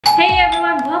Hey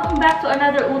everyone! Welcome back to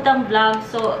another Utang vlog.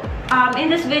 So,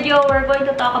 in this video, we're going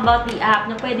to talk about the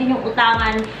app na pwede nyong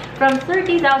utangan from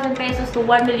 30,000 pesos to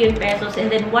 1 million pesos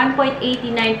and then 1.89%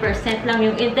 lang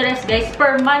yung interest guys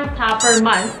per month per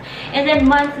month. And then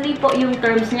monthly po yung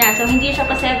terms niya. So, hindi siya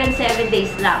pa 7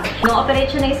 days lang. No-operate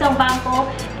siya ng isang bangko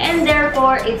and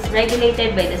therefore, it's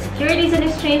regulated by the Securities and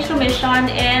Exchange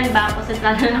Commission and Bangko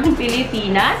Sentral ng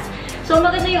Pilipinas. So,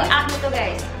 maganda yung app nito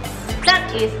guys. That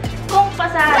is, kung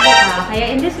pasado ka.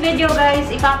 Kaya in this video guys,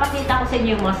 ipapakita ko sa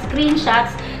inyo yung mga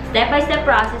screenshots, step-by-step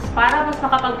process para mas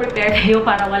makapag-prepare kayo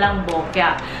para walang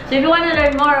bokya. So if you want to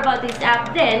learn more about this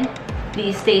app then,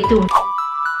 please stay tuned.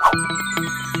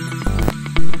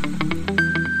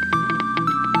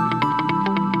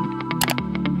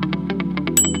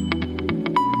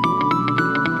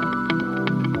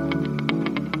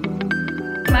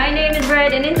 My name is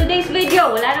Red and in today's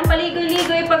video, wala nang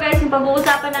paligoy-ligoy pa guys. Yung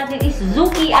pag-uusapan natin is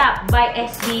Zuki app by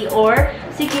SB or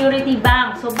Security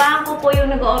Bank. So, bangko po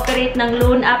yung nag-ooperate ng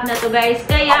loan app na to guys.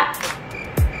 Kaya,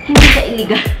 hindi siya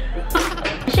illegal.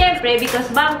 Siyempre, because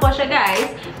bangko siya guys,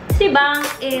 si bank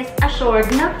is assured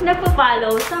na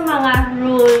nagpo-follow sa mga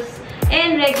rules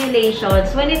and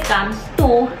regulations when it comes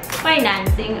to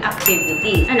financing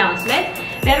activities. Announcement,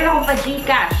 meron akong pa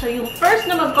Gcash. So, yung first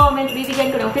na mag-comment,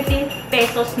 bibigyan ko ng 15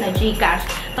 pesos na Gcash.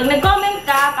 Pag nag-comment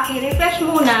ka, paki-refresh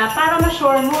muna para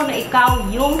ma-sure mo na ikaw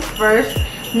yung first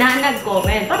na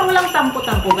nag-comment. Para walang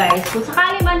tampo-tampo guys. Kung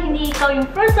sakali man hindi ikaw yung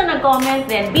first na nag-comment,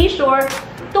 then be sure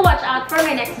to watch out for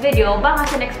my next video.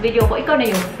 Baka sa next video ko, ikaw na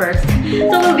yung first.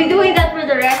 So, we'll be doing that for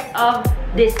the rest of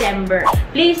December.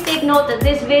 Please take note that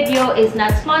this video is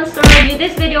not sponsored.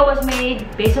 This video was made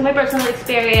based on my personal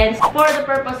experience for the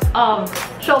purpose of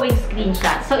showing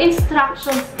screenshots. So,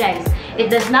 instructions guys.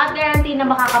 It does not guarantee na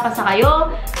makakapasa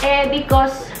kayo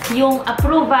because yung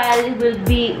approval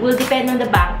will depend on the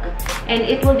bank and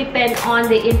it will depend on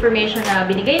the information na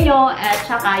binigay nyo at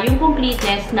saka yung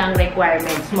completeness ng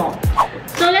requirements mo.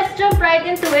 So, let's jump right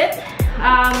into it.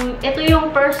 Ito yung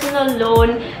personal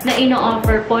loan na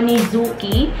ino-offer po ni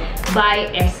Zuki by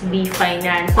SB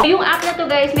Finance. So, yung app na to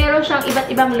guys, meron siyang iba't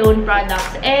ibang loan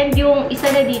products and yung isa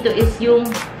na dito is yung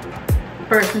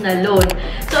personal loan.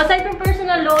 So, aside from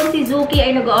personal loan, si Zuki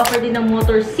ay nag-offer din ng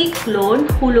motor SIC loan,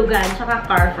 hulugan, tsaka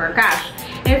car for cash.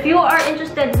 If you are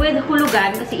interested with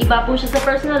hulugan, kasi iba po siya sa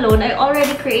personal loan, I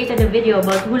already created a video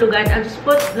about hulugan. I'll just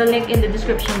put the link in the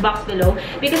description box below.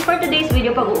 Because for today's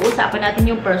video, pag-uusapan natin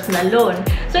yung personal loan.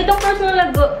 So, itong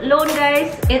personal loan,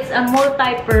 guys, it's a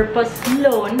multi-purpose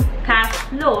loan, cash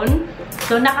loan.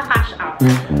 So, naka-cash out.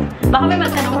 Baka may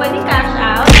magtanong, pwede cash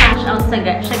out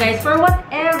siya, guys, for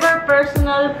whatever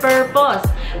personal purpose.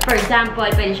 For example,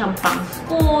 pwede siyang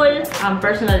pang-school,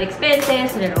 personal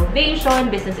expenses,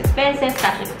 renovation, business expenses,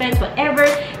 cash expense, whatever.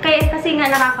 Kaya kasi nga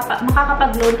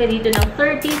makakapag-loan ka dito ng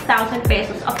 30,000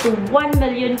 pesos up to 1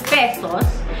 million pesos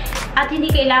at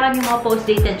hindi kailangan yung mga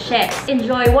post-dated checks.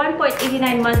 Enjoy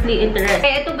 1.89 monthly interest.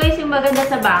 Kaya ito guys yung maganda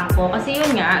sa bangko kasi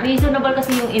yun nga, reasonable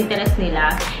kasi yung interest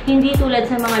nila. Hindi tulad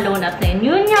sa mga loan apps na yun.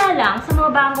 Yun nga lang, sa mga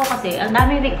bangko kasi, ang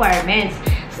daming requirements.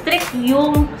 Strict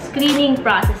yung screening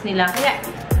process nila. Kaya,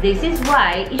 this is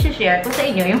why, isi-share ko sa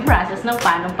inyo yung process ng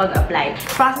paano pag-apply.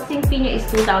 Processing fee niya is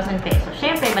 2,000 pesos.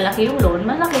 Siyempre, malaki yung loan,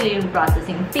 malaki yung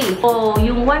processing fee. O,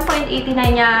 yung 1.89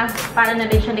 niya, para na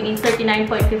rin siya naging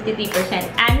 39.53%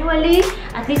 annually.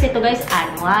 At least ito guys,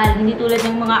 annual. Hindi tulad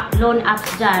ng mga loan apps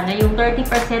dyan, na yung 30%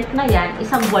 na yan,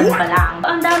 isang buwan pa lang.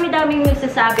 Ang dami-daming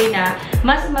nagsasabi na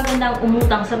mas magandang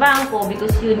umutang sa bangko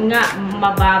because yun nga,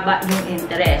 mababa yung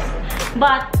interest.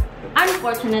 But,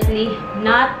 unfortunately,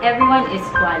 not everyone is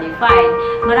qualified.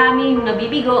 Maraming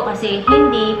nabibigo kasi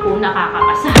hindi po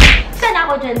nakakapasa. Sana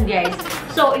ako dyan, guys.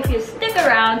 So, if you stick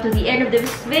around to the end of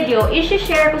this video,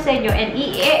 i-share ko sa inyo and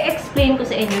i-explain ko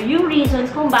sa inyo yung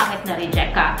reasons kung bakit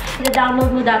na-reject ka.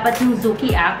 I-download mo dapat yung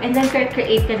Zuki app and then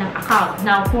create ka ng account.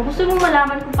 Now, kung gusto mong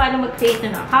malaman kung paano mag-create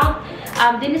ng account,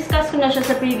 diniscuss ko na siya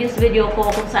sa previous video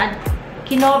ko kung saan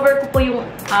kinover ko po yung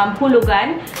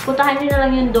hulugan. Puntahan nyo na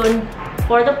lang yun doon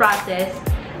for the process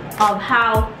of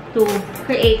how to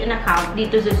create an account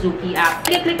dito sa Zuki app.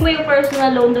 Click mo yung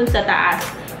personal loan dun sa taas.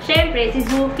 Siyempre, si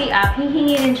Zuki app,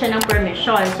 hihingi rin siya ng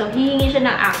permission. So, hihingi siya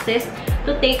ng access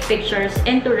to take pictures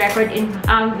and to record in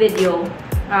video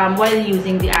while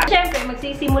using the app. Siyempre,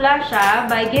 magsisimula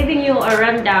siya by giving you a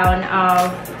rundown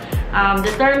of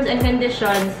the terms and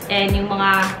conditions and yung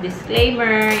mga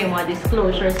disclaimer, yung mga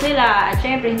disclosures nila. At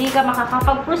syempre, hindi ka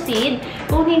makakapag-proceed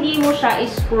kung hindi mo siya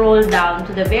i-scroll down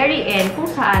to the very end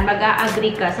kung saan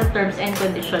mag-a-agree ka sa terms and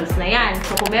conditions na yan.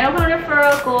 So, kung meron kang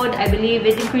referral code, I believe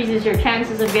it increases your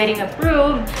chances of getting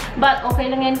approved. But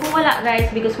okay lang yan kung wala, guys,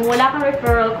 because kung wala kang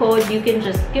referral code, you can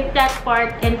just skip that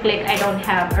part and click I don't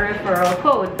have a referral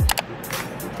code.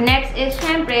 Next is,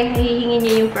 syempre, hihingin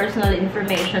niya yung personal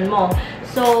information mo.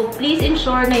 So, please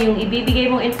ensure na yung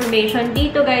ibibigay mong information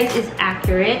dito, guys, is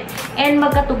accurate and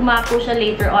magkatugma po siya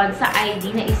later on sa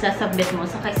ID na isasubmit mo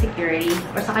sa kay security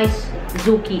or sa kay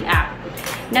Zuki app.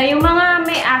 Now, yung mga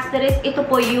may asterisk, ito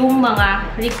po yung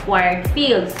mga required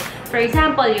fields. For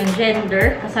example, yung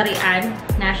gender, kasarian,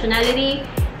 nationality,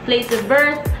 place of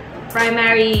birth,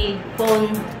 primary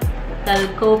phone,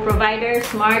 telco provider,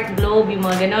 smart, globe, yung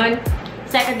mga ganon.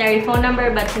 Secondary phone number,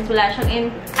 but since wala siyang in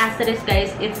asterisk,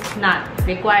 guys, it's not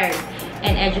required.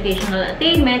 And educational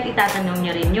attainment, itatanong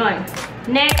niya rin yun.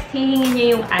 Next, hihingin niya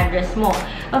yung address mo.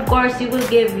 Of course, you will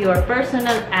give your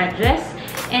personal address,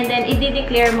 and then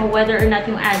i-declare mo whether or not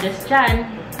yung address dyan,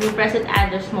 yung present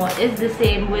address mo, is the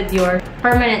same with your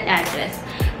permanent address.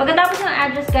 Pagkatapos ng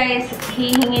address, guys,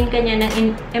 hihingin ka niya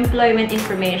ng employment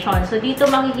information. So, dito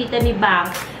makikita ni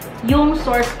bank yung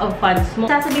source of funds mo.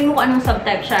 Sasabihin mo kung anong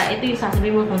subtype siya. Ito yung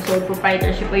sasabihin mo kung sole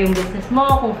proprietorship pa yung business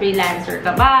mo, kung freelancer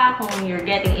ka ba, kung you're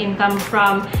getting income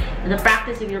from the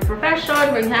practice of your profession.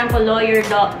 For example, lawyer,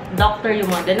 doctor, yung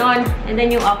mga ganon. And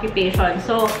then yung occupation.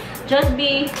 So, just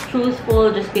be truthful,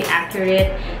 just be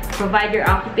accurate. Provide your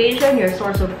occupation, your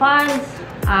source of funds,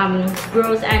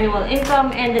 gross annual income,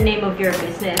 and the name of your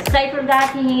business. Aside from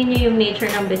that, hihingin niyo yung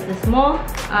nature ng business mo,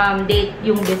 date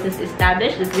yung business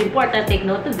established. It's important, take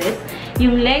note of this.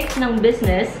 Yung length ng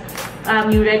business,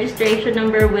 yung registration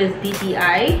number with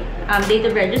DTI, date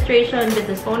of registration,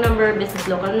 business phone number, business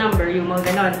local number, yung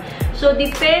mga ganon. So,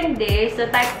 depende sa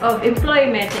type of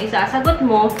employment na isasagot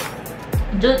mo,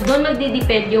 doon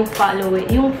magdidepend yung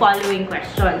following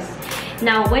questions.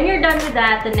 Now, when you're done with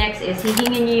that, the next is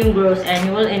hihingin niyo yung gross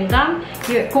annual income.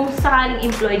 Kung sakaling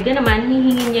employed ka naman,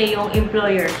 hihingin niya yung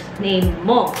employer's name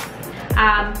mo.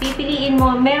 Pipiliin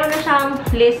mo, meron na siyang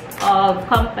list of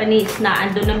companies na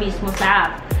andun na mismo sa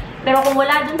app. Pero kung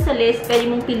wala dun sa list, pwede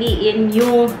mong piliin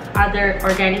yung other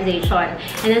organization.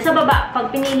 And then sa baba,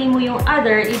 pag pinili mo yung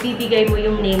other, ibibigay mo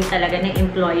yung name talaga ng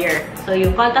employer. So,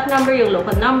 yung contact number, yung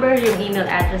local number, yung email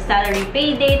address, salary,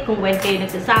 pay date, kung when kayo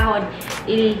nagsasahod,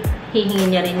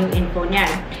 hihingin niya rin yung info niyan.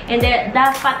 And then,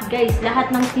 dapat, guys, lahat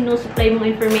ng sinusupply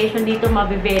mong information dito,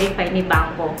 mabe-verify ni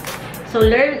banko. So,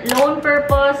 loan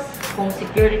purpose, kung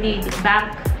security,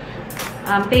 bank,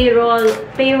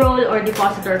 payroll or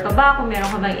depositor ka ba, kung meron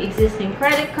ka bang existing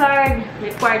credit card,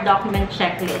 required document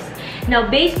checklist. Now,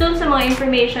 based dun sa mga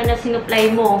information na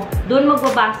sinupply mo, dun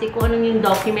magbabase kung anong yung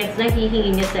documents na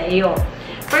hihingi niya sa iyo.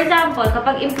 For example,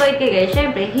 kapag employed ka, guys,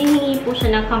 syempre, hihingi po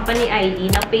siya ng company ID,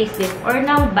 ng payslip, or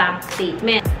ng bank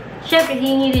statement. Syempre,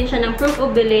 hihingi din siya ng proof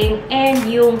of billing and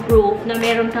yung proof na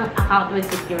meron kang account with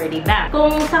Security Bank.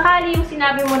 Kung sakali yung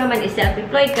sinabi mo naman is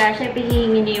self-employed ka, syempre,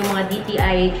 hihingi niya yung mga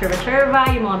DTI, churva,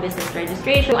 yung mga business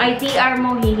registration. Yung ITR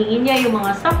mo, hihingi niya yung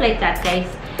mga stuff like that, guys.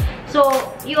 So,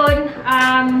 yun,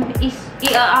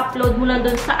 i-upload mo lang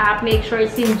dun sa app. Make sure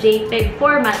it's in JPEG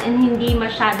format and hindi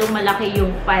masyadong malaki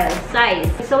yung file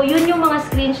size. So, yun yung mga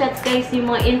screenshots, guys,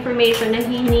 yung mga information na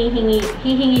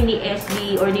hihingi ni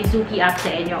SB or ni Zuki app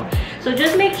sa inyo. So,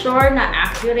 just make sure na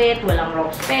accurate, walang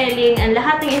wrong spelling, and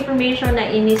lahat ng information na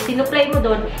sinupply mo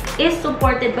dun is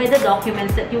supported by the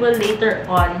documents that you will later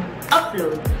on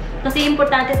upload. Kasi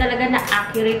importante talaga na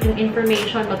accurate yung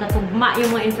information, magkatugma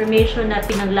yung mga information na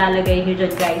pinaglalagay nyo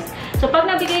dyan, guys. So, pag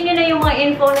nabigay nyo na yung mga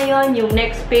info na yon, yung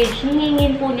next page,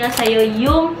 hihingin po niya sa'yo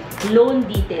yung loan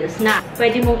details na.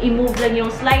 Pwede mong i-move lang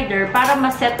yung slider para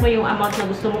ma-set mo yung amount na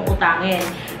gusto mong utangin.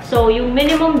 So, yung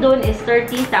minimum dun is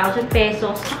 30,000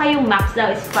 pesos, tsaka yung max daw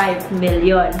is 5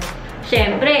 million.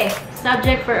 Siyempre,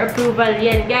 subject for approval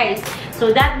yan, guys.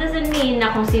 So, that doesn't mean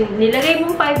na kung nilagay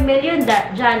mong 5 million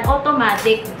dyan,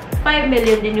 automatic 5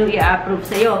 million din yung i-approve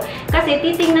sa'yo. Kasi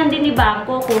titingnan din ni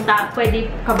banko kung pwede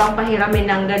ka bang pahiramin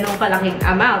ng ganong kalaking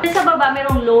amount. Sa baba,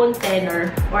 merong loan tenor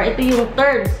or ito yung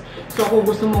terms. So, kung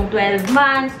gusto mong 12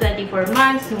 months, 24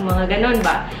 months, yung mga ganon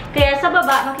ba. Kaya sa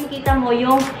baba, makikita mo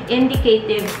yung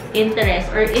indicative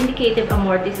interest or indicative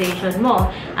amortization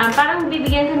mo. Parang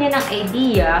bibigyan ka niya ng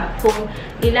idea kung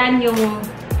ilan yung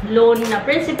loan na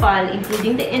principal,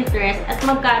 including the interest, at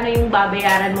magkano yung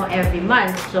babayaran mo every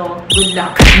month. So, good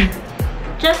luck.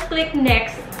 Just click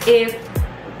next if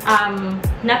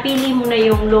napili mo na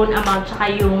yung loan amount tsaka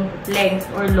yung length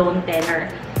or loan tenor.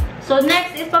 So,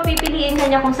 next is papipiliin ka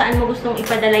niya kung saan mo gustong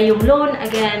ipadala yung loan.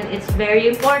 Again, it's very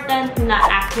important na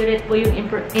accurate po yung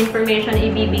information na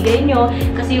ibibigay nyo.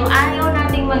 Kasi yung ayaw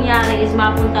nating mangyari is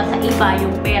mapunta sa iba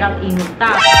yung perang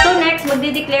inutang. So, next,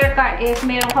 magde-declare ka if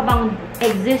meron ka bang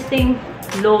existing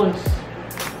loans.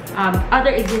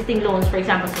 Other existing loans, for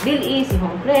example, sa BillEase, yung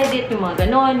home credit, yung mga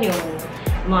ganon, yung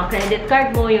mga credit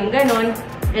card mo, yung ganon.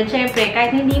 And syempre,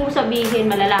 kahit hindi mo sabihin,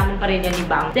 malalaman pa rin yan ni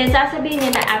bank. Then, sasabihin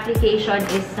niya na application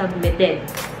is submitted.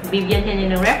 Bibigyan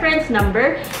niya ng reference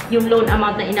number, yung loan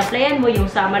amount na in-applyan mo, yung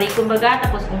summary kumbaga,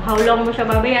 tapos kung how long mo siya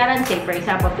babayaran, say for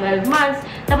example, 12 months,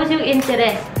 tapos yung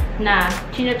interest na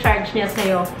charge niya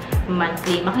sa'yo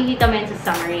monthly. Makikita mo yan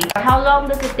sa summary. How long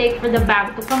does it take for the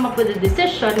bank to come up with a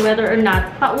decision whether or not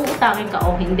pauutangin ka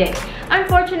o hindi?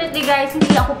 Unfortunately, guys,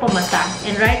 hindi ako pumasa.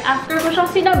 And right after ko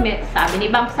siyang sinabit, sabi ni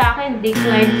bank sa akin,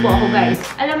 decline po ako, guys.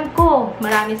 Alam ko,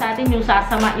 marami sa atin yung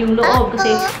sasama yung loob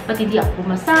kasi ba't hindi ako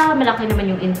pumasa, malaki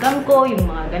naman yung income ko, yung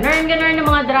mga ganar na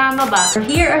mga drama ba.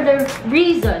 Here are the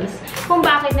reasons kung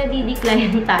bakit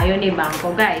nadidecline tayo ni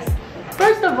banko, guys.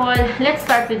 First of all, let's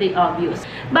start with the obvious.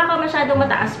 Baka masyadong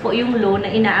mataas po yung loan na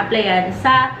ina-applyan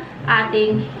sa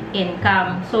ating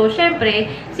income. So, syempre,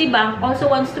 si bank also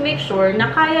wants to make sure na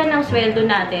kaya ng sweldo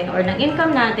natin or ng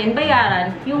income natin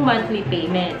bayaran yung monthly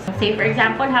payments. Say, for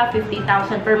example, 50,000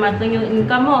 per month lang yung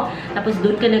income mo. Tapos,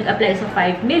 dun ka nag-apply sa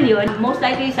 5 million. Most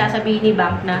likely, sasabihin ni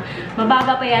bank na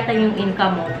mababa pa yata yung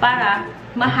income mo para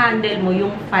ma-handle mo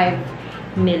yung 5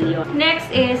 million. Next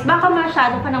is, baka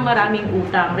masyado ka ng maraming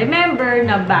utang. Remember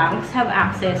na banks have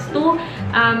access to,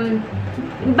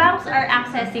 banks are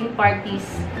accessing parties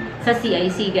sa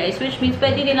CIC, guys. Which means,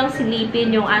 pwede nilang silipin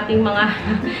yung ating mga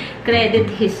credit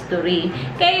history.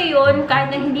 Kaya yun, kahit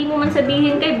na hindi mo man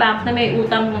sabihin kay bank na may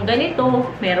utang kang ganito,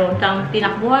 meron kang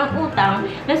tinakbuhang utang,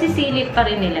 nasisilip pa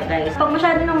rin nila, guys. Pag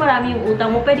masyado ng marami yung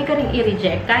utang mo, pwede ka rin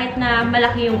i-reject kahit na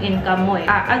malaki yung income mo.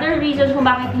 Other reasons kung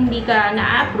bakit hindi ka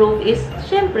na-approve is,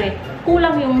 syempre,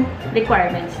 kulang yung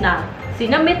requirements na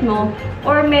sinamit mo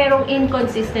or merong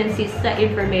inconsistencies sa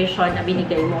information na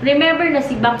binigay mo. Remember na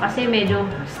si bank kasi medyo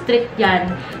strict yan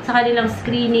sa kanilang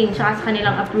screening tsaka sa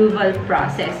kanilang approval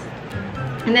process.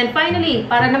 And then finally,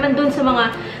 para naman dun sa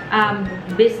mga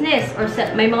business or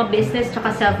may mga business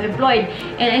tsaka self-employed.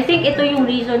 And I think ito yung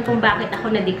reason kung bakit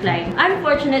ako na-decline.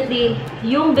 Unfortunately,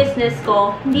 yung business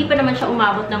ko, hindi pa naman siya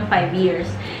umabot ng 5 years.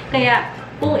 Kaya,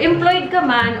 kung employed ka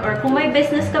man or kung may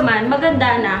business ka man,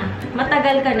 maganda na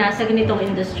matagal ka na sa ganitong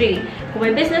industry. Kung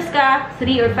may business ka,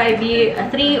 3 or 5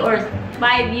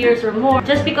 years or more,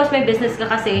 just because may business ka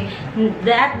kasi,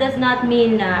 that does not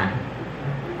mean na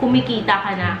kumikita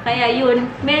ka na. Kaya yun,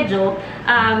 medyo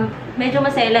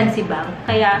maselan si bank.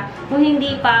 Kaya, kung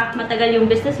hindi pa matagal yung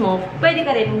business mo, pwede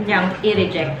ka rin niyang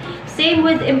i-reject. Same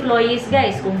with employees,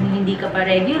 guys. Kung hindi ka pa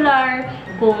regular,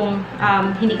 kung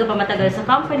hindi ka pa matagal sa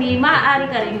company, maaari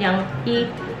ka rin niyang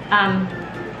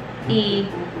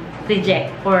i-reject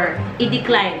or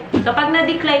i-decline. Kapag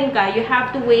na-decline ka, you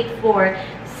have to wait for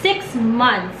 6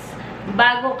 months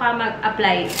bago ka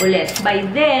mag-apply ulit. By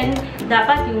then,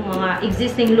 dapat yung mga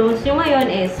existing loans nyo ngayon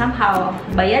is somehow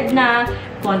bayad na,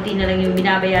 konti na lang yung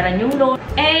binabayaran yung loan.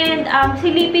 And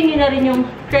silipin nyo na rin yung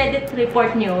credit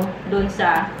report nyo dun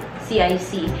sa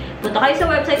CIC. Punta kayo sa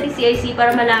website ni CIC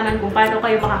para malaman kung paano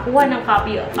kayo makakuha ng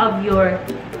copy of your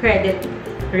credit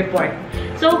report.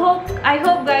 So, I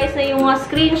hope guys na yung mga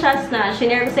screenshots na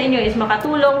shinare ko sa inyo is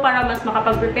makatulong para mas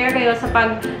makapag-prepare kayo sa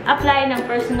pag-apply ng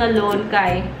personal loan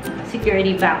kay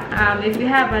Security Bank. If you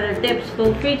have other tips,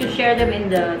 feel free to share them in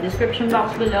the description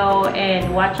box below and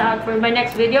watch out for my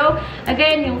next video.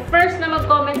 Again, yung first na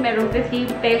mag-comment, merong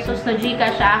 50 pesos na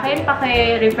Gcash sa akin.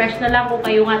 Paki-refresh na lang kung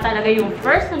kayo nga talaga yung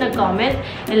first na nag-comment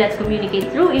and let's communicate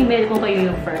through email kung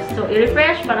kayo yung first. So,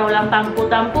 i-refresh para walang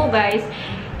tampo-tampo, guys.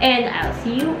 And I'll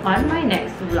see you on my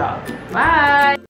next vlog. Bye!